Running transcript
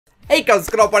Hey guys, what's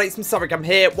going on, buddy? It's Mr. I'm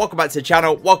here. Welcome back to the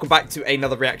channel. Welcome back to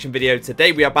another reaction video.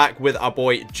 Today we are back with our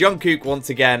boy Jungkook once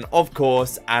again, of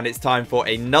course, and it's time for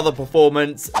another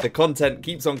performance. The content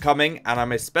keeps on coming, and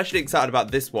I'm especially excited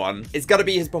about this one. It's going to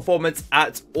be his performance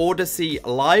at Audacy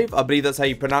Live. I believe that's how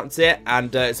you pronounce it,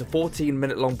 and it's a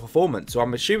 14-minute long performance. So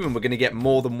I'm assuming we're going to get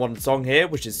more than one song here,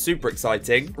 which is super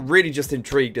exciting. Really just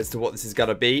intrigued as to what this is going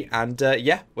to be, and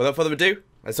yeah, without further ado,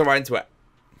 let's get right into it.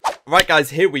 Right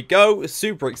guys, here we go.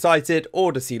 Super excited.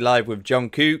 Audacy Live with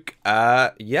Jungkook.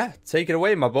 Yeah, take it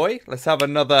away, my boy. Let's have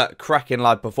another cracking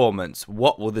live performance.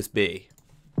 What will this be?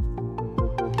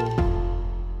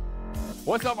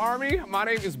 What's up, Army? My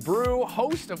name is Brew,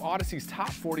 host of Audacy's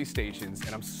Top 40 Stations,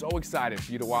 and I'm so excited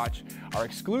for you to watch our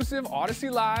exclusive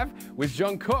Audacy Live with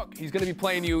Jungkook. He's going to be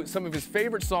playing you some of his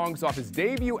favorite songs off his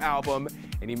debut album,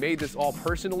 and he made this all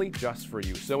personally just for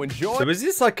you. So enjoy. So is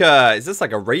this like a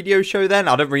radio show then?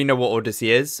 I don't really know what Audacy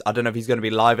is. I don't know if he's going to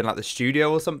be live in like the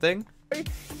studio or something. And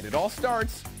it all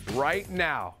starts right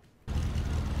now.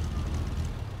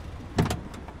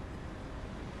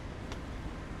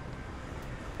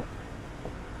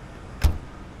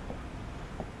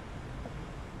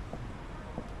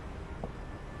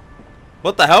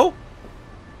 What the hell?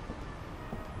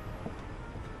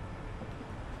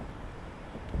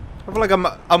 I feel like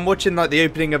I'm watching like the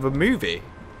opening of a movie.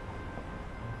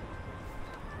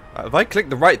 Have I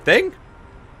clicked the right thing?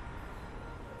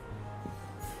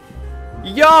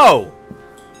 Yo!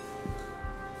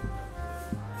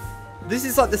 This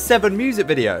is like the 7 music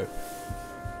video.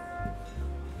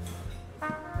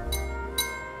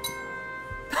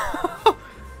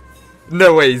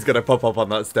 No way he's gonna pop up on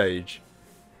that stage.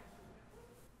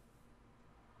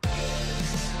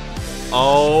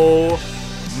 Oh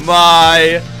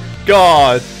my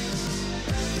god.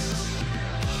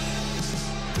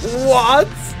 What?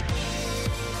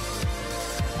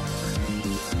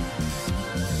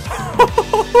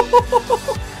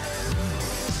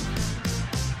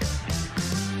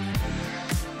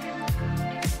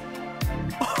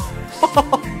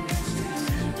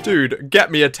 Dude, get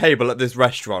me a table at this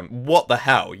restaurant. What the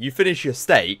hell? You finish your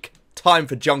steak, time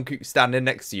for Jungkook standing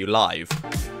next to you live.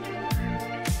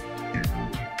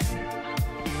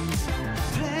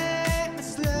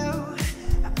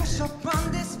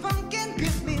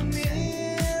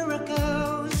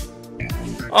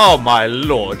 Oh my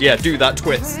lord, yeah, do that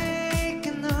twist.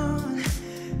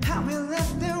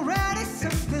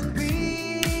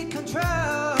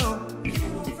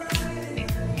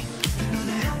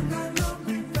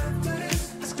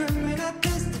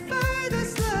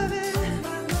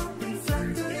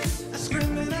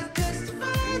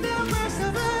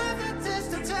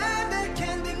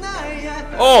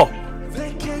 Oh!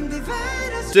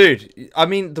 Dude, I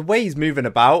mean, the way he's moving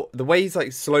about, the way he's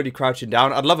like slowly crouching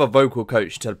down, I'd love a vocal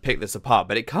coach to pick this apart,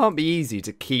 but it can't be easy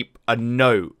to keep a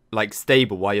note like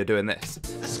stable while you're doing this.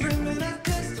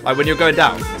 Like when you're going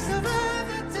down.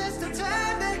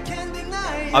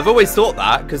 I've always thought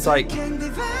that, because like,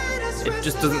 it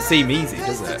just doesn't seem easy,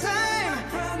 does it?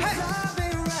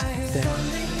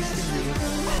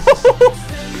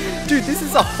 Dude, this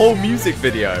is a whole music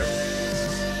video.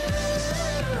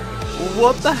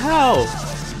 What the hell?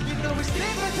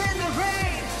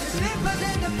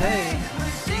 Hey.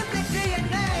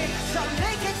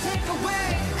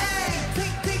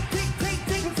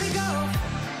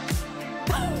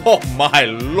 Oh my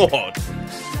lord.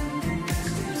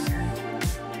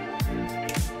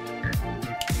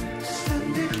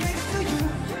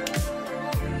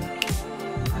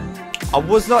 I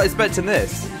was not expecting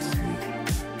this.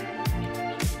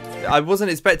 I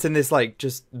wasn't expecting this, like,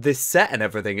 just this set and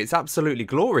everything. It's absolutely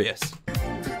glorious.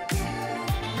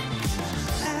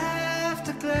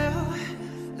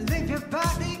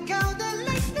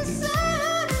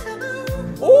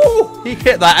 Oh, he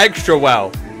hit that extra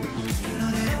well.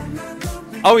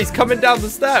 Oh, he's coming down the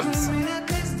steps.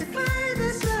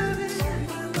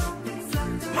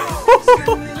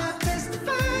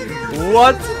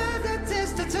 What?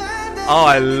 Oh,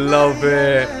 I love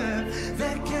it.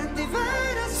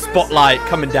 Spotlight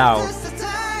coming down.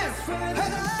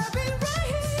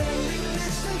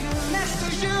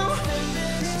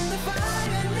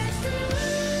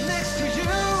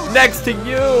 Next to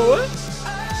you.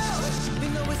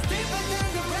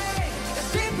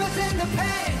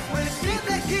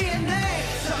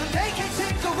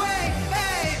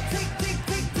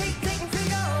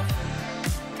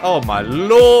 Oh my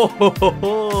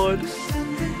lord.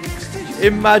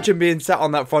 Imagine being sat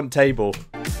on that front table.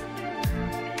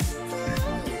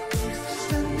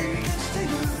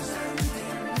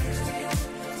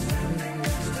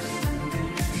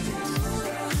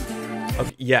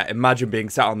 Yeah, imagine being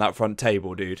sat on that front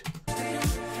table, dude.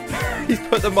 He's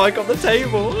put the mic on the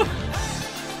table.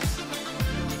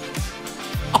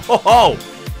 Oh,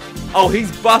 oh, he's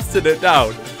busted it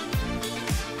down.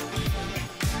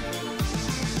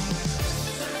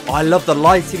 Oh, I love the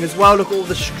lighting as well. Look at all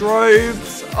the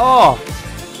strobes. Oh.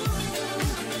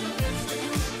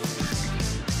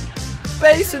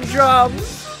 Bass and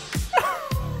drums.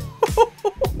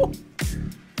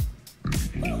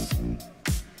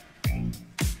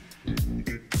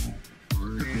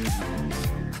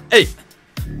 Hey.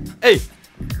 Hey.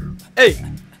 Hey.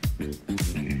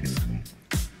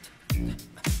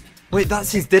 Wait,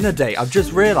 that's his dinner date. I've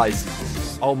just realized.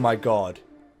 Oh my god.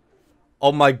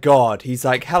 Oh my god. He's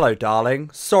like, hello,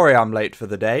 darling. Sorry I'm late for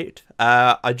the date.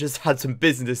 I just had some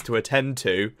business to attend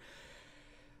to.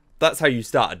 That's how you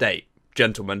start a date,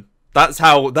 gentlemen. That's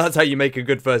how you make a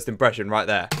good first impression right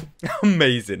there.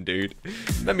 Amazing, dude.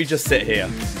 Let me just sit here.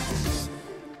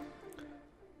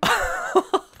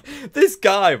 This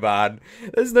guy, man.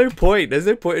 There's no point. There's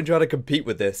no point in trying to compete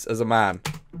with this as a man.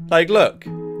 Like, look.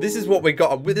 This is what we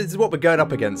got. This is what we're going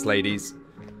up against, ladies.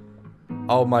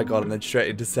 Oh my god, and then straight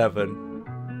into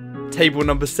 7. Table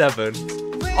number 7.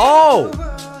 Oh!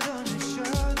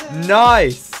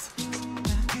 Nice!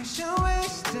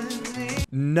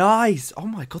 Nice! Oh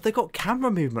my god, they got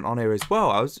camera movement on here as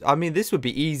well. I mean, this would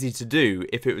be easy to do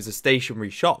if it was a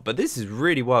stationary shot, but this is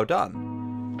really well done.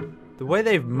 The way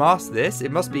they've masked this,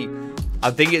 it must be...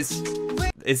 I think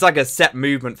it's like a set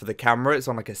movement for the camera. It's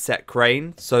on like a set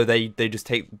crane. So they just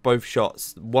take both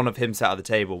shots. One of him sat at the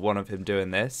table, one of him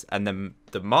doing this. And then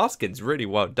the masking's really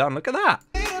well done. Look at that.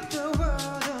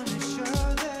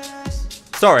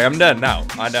 Sorry, I'm done now.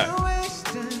 I know.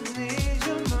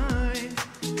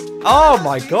 Oh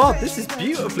my god, this is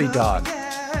beautifully done.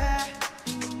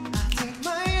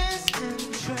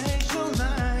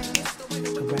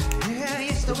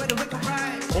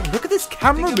 Oh, look at this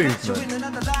camera movement.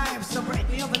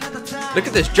 Look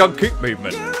at this Jungkook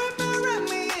movement.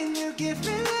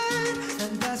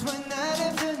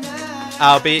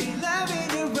 I'll be...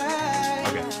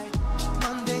 Okay.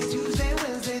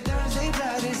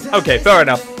 Okay, fair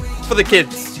enough. For the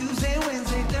kids.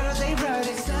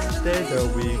 Days a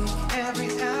week.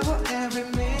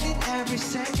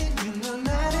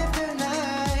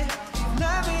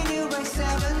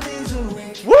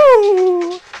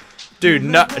 Woo! Dude,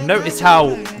 notice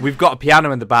how we've got a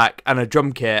piano in the back and a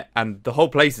drum kit, and the whole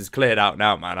place is cleared out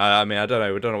now, man. I mean, I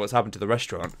don't know what's happened to the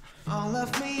restaurant.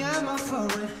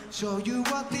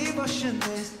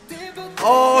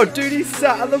 Oh, dude, he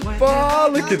sat at the bar.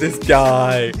 Look at this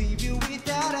guy.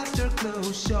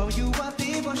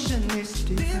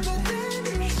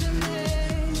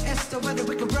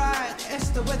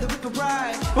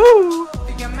 Woo!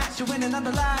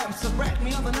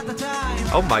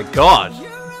 Oh my god.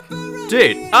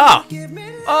 Dude, oh!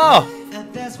 Oh!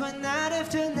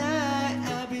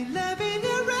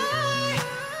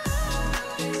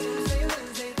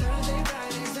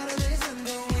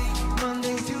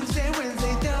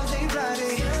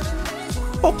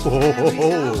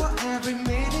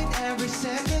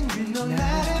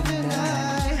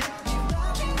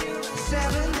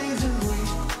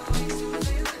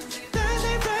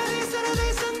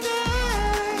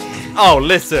 Oh,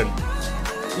 listen.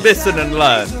 Listen and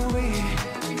learn.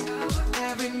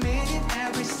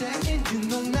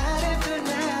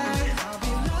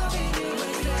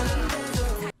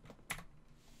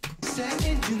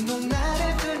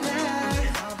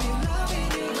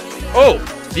 Oh,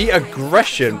 the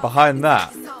aggression behind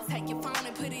that.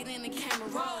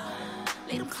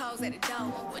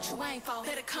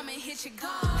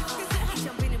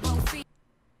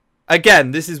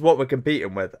 Again, this is what we're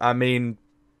competing with. I mean,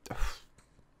 I'm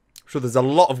sure there's a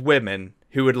lot of women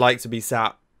who would like to be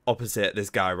sat opposite this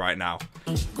guy right now.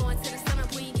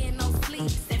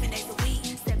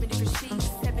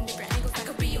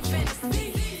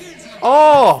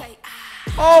 Oh!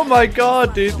 Oh my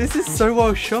god, dude, this is so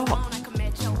well shot.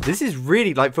 This is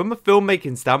really, like, from a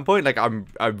filmmaking standpoint, like, I'm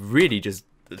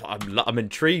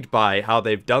intrigued by how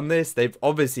they've done this. They've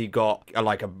obviously got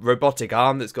like a robotic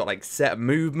arm that's got like set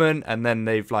movement, and then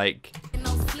they've like,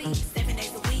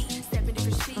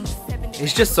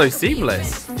 it's just so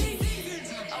seamless.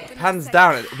 Hands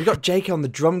down. We got JK on the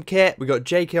drum kit, we got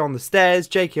JK on the stairs,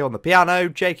 JK on the piano,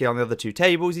 JK on the other 2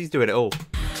 tables. He's doing it all.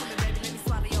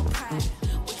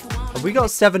 Have we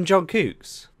got 7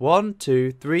 Jungkooks? 1,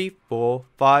 2, 3, 4,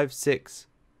 5, 6,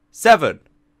 7.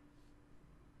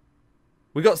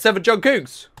 We got 7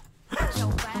 Jungkooks.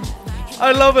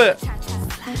 I love it.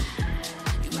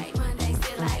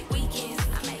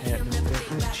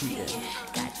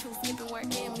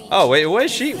 Oh wait, where's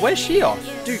she off?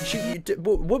 Dude,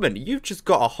 woman, you've just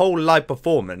got a whole live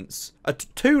performance,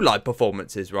 two live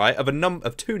performances, right? Of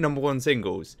two #1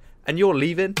 singles, and you're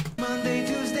leaving. Monday,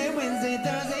 Tuesday, Wednesday,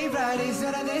 Thursday, Friday,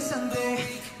 Saturday, Sunday.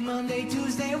 Monday,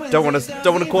 Tuesday, Wednesday,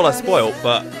 Don't want to call her spoiled,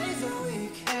 but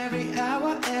every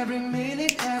hour, every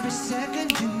minute, every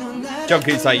second, you know that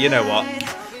Jungkook's like, you know what?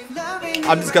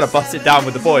 I'm just gonna bust it down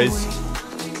with the boys.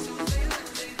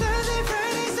 Thursday,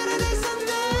 Friday, Saturday,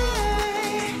 Sunday.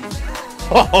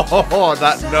 Oh,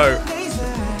 that note.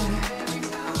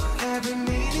 Every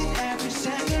minute, every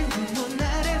second, you know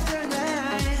night after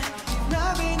night.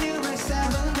 Loving you like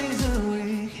 7 days a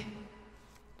week.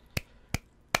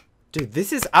 Dude,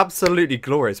 this is absolutely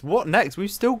glorious. What next? We're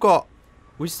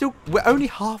only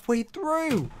halfway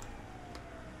through.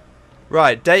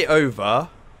 Right, day over.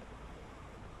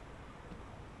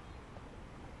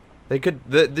 They could,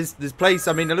 this place,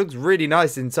 I mean, it looks really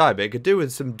nice inside, but it could do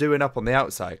with some doing up on the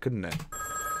outside, couldn't it?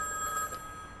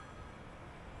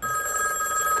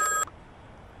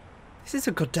 This is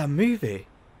a goddamn movie.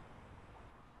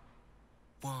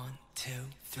 1, 2,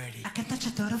 3. I can touch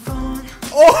it through the phone.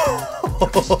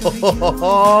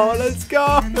 Oh, let's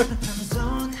go.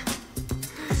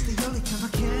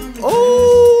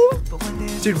 Oh,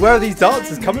 dude, where are these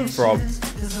dancers coming from?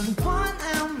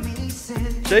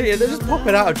 They're just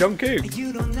popping out of Jungkook.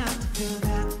 You don't have to feel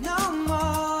that no more.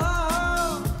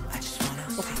 I just wanna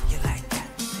see you like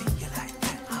that, see you like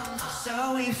that.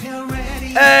 So if you're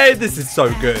ready, Hey, this is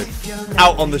so good.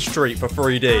 Out on the street for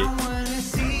 3D. I wanna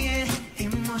see it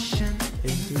in motion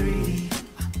in 3D.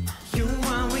 You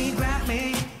want we grab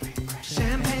me,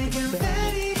 champagne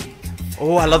confetti.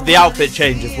 Oh, I love the outfit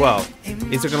change as well.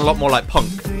 He's looking a lot more like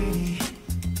punk.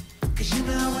 'Cause you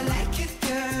know I like it,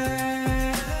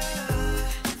 girl.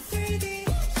 3D,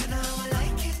 you know I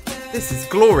like it, girl. This is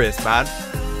glorious, man.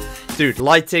 Dude,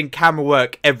 lighting, camera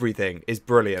work, everything is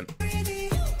brilliant.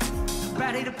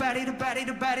 Body to body to body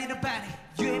to body to body.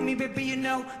 You and me, baby, you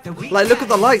know that we Like, look at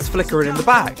the lights flickering in the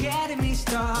back. getting me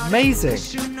started. Amazing.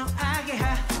 You know I get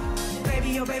high.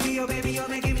 Baby, oh baby, oh baby, you're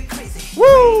making me crazy.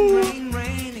 Woo! Rain,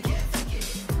 rain,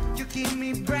 you give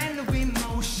me brand new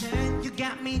emotion. You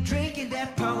got me drinking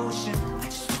that potion. I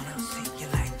just wanna see you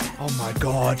like that. Oh my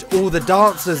god, all the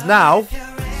dancers now.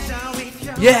 So if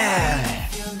you're Yeah.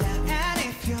 and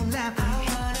if you love me, I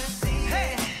wanna see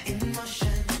hey in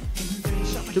motion in 3D.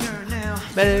 Show me girl now.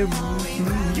 You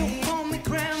want me,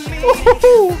 grab me.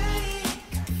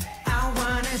 I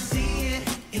wanna see it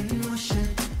in motion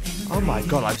in Oh my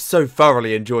god, I've so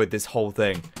thoroughly enjoyed this whole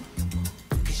thing.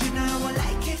 'cause you know I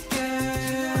like it,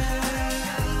 girl.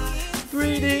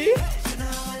 3D. You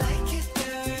know I like it,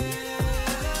 girl.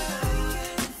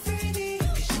 3D,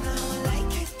 'cause you know I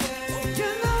like it, girl. You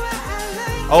know I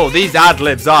like Oh, these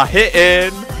ad-libs are hitting.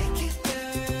 it,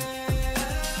 girl.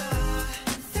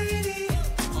 3D.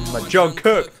 My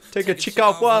Jungkook, take a chick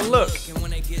off one look.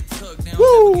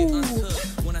 Woo!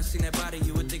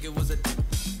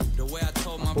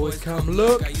 Boys come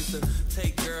look.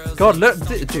 God, look,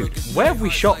 dude, where have we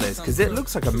shot this? Because it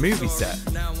looks like a movie set.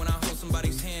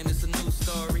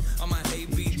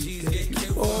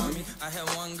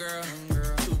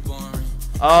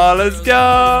 Oh, let's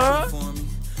go.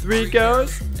 3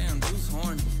 girls.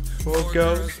 4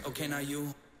 girls.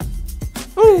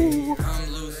 Ooh.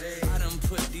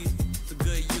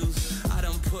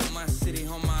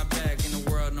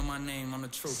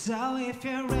 So if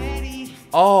you're ready,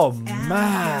 Oh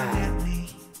man. let me.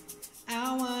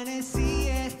 I wanna see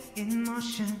it in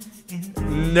motion in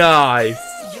 3D. Nice.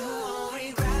 You want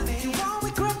me, grab me. You want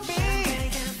me, grab me.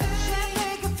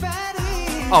 Champagne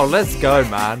confetti. Oh, let's go,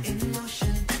 man. In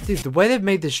motion. Dude, the way they've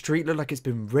made the street look like it's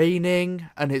been raining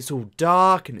and it's all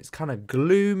dark and it's kind of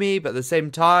gloomy, but at the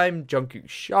same time,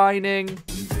 Jungkook's shining.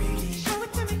 Show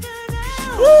it to me, girl,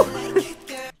 now. Woo! Like it,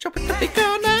 girl. Drop it to me,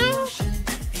 girl, now.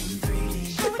 In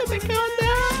 3D. Drop it to me, girl,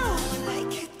 now.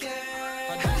 Like it, girl.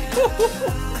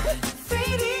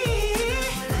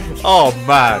 3D. Oh,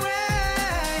 man.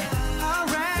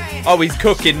 Alright. Oh, he's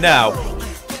cooking now. You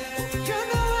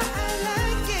know I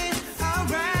like it.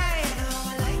 Alright.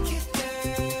 I like it,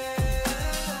 girl.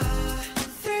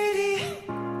 3D.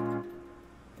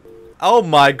 Oh,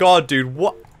 my God, dude.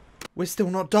 What? We're still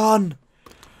not done.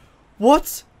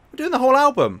 What? We're doing the whole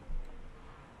album.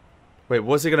 Wait,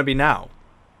 what's it going to be now?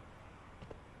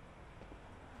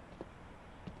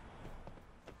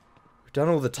 We've done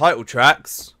all the title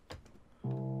tracks.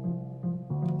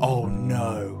 Oh,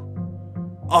 no.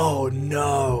 Oh,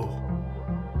 no.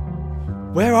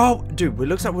 Where are... Dude, it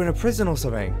looks like we're in a prison or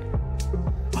something.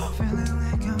 Feeling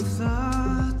like I'm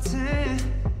floating.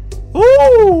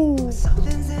 Ooh!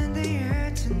 Something's in the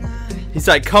air tonight. He's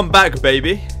like, come back,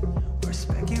 baby.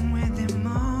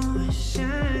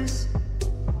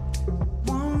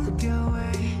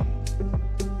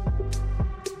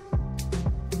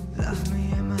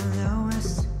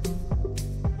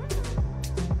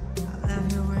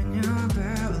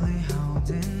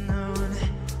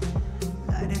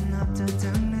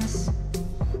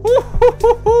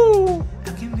 Woo-hoo-hoo.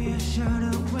 I can be a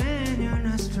shadow when you're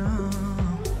not strong.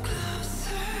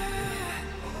 Closer,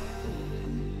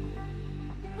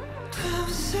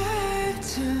 closer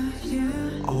to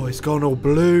you. Oh, it's gone all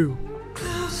blue.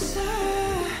 Closer,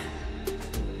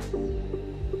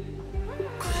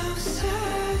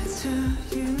 closer to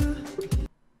you.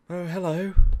 Oh,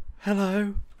 hello.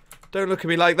 Hello. Don't look at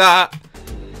me like that.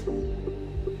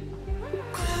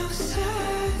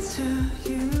 Closer to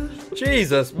you.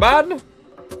 Jesus, man.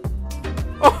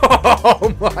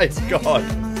 Oh my god.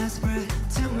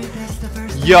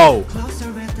 Yo.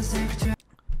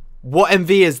 What MV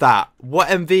is that? What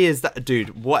MV is that?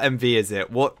 Dude, what MV is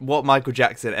it? What Michael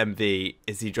Jackson MV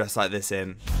is he dressed like this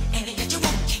in?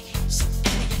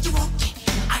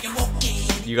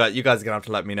 You guys are gonna have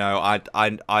to let me know. I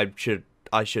should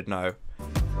know.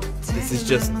 This is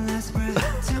just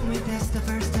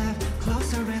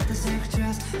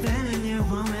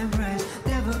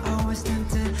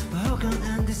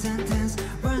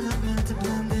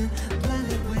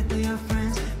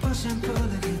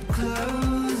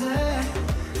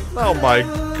oh my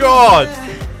god!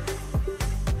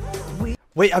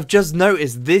 Wait, I've just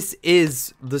noticed this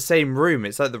is the same room.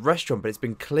 It's like the restaurant, but it's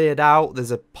been cleared out. There's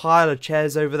a pile of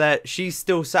chairs over there. She's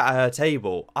still sat at her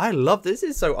table. I love this.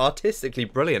 This is so artistically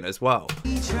brilliant as well.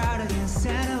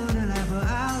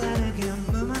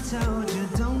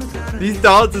 These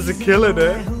dancers are killing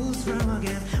it.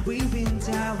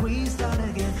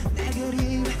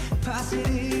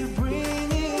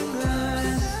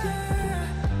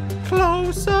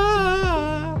 Closer.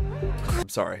 I'm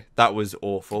sorry, that was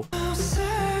awful.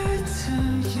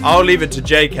 I'll leave it to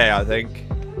JK, I think.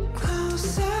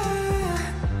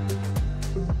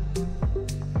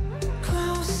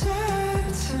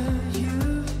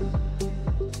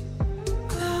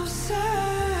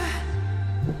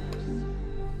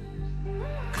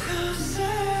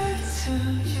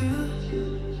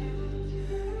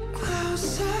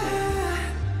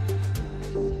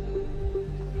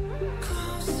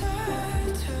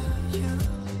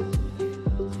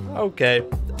 Okay,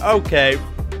 okay,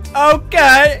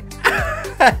 okay.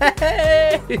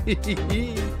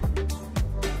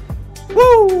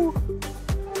 Woo!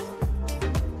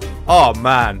 Oh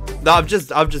man, I've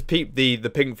just peeped the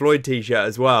Pink Floyd T-shirt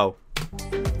as well.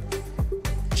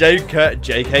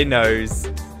 JK knows.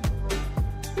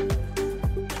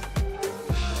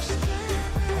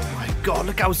 Oh my god,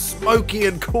 look how smoky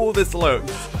and cool this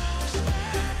looks.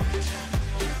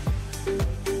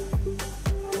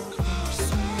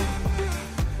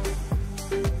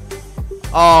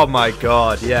 Oh my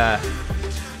god, yeah.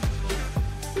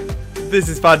 This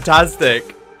is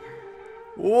fantastic.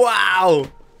 Wow.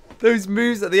 Those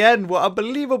moves at the end were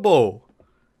unbelievable.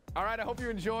 All right, I hope you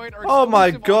enjoyed. Oh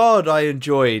my god, I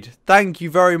enjoyed. Thank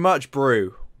you very much,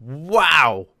 Brew.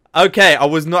 Wow. Okay, I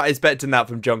was not expecting that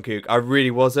from Jungkook. I really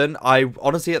wasn't. I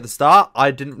honestly, at the start, I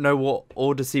didn't know what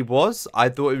Audacy was. I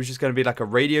thought it was just going to be like a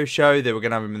radio show. They were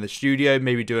going to have him in the studio,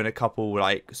 maybe doing a couple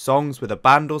like songs with a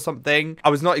band or something. I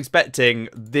was not expecting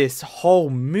this whole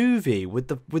movie with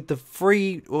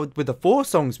the 4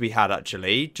 songs we had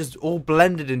actually, just all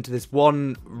blended into this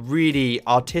one really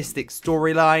artistic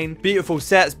storyline. Beautiful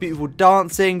sets, beautiful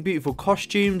dancing, beautiful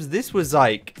costumes. This was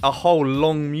like a whole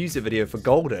long music video for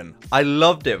Golden. I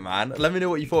loved it, man. Let me know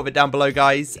what you thought of it down below,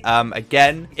 guys.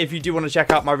 Again, if you do want to check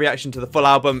out my reaction to the full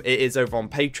album, it is over on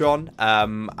Patreon,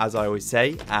 as I always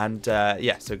say. And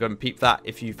yeah, so go and peep that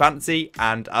if you fancy.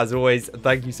 And as always,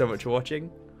 thank you so much for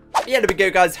watching. Yeah, there we go,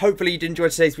 guys. Hopefully you did enjoy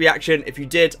today's reaction. If you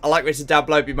did, a like rated down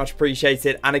below would be much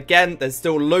appreciated. And again, there's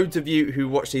still loads of you who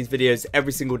watch these videos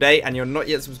every single day and you're not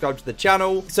yet subscribed to the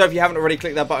channel. So if you haven't already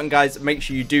clicked that button, guys, make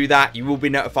sure you do that. You will be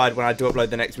notified when I do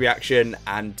upload the next reaction.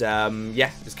 And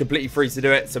yeah, it's completely free to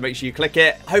do it, so make sure you click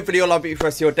it. Hopefully you'll have a beautiful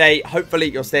rest of your day.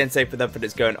 Hopefully you're staying safe with everything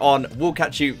that's going on. We'll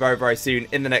catch you very, very soon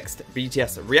in the next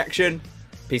BTS reaction.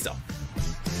 Peace out.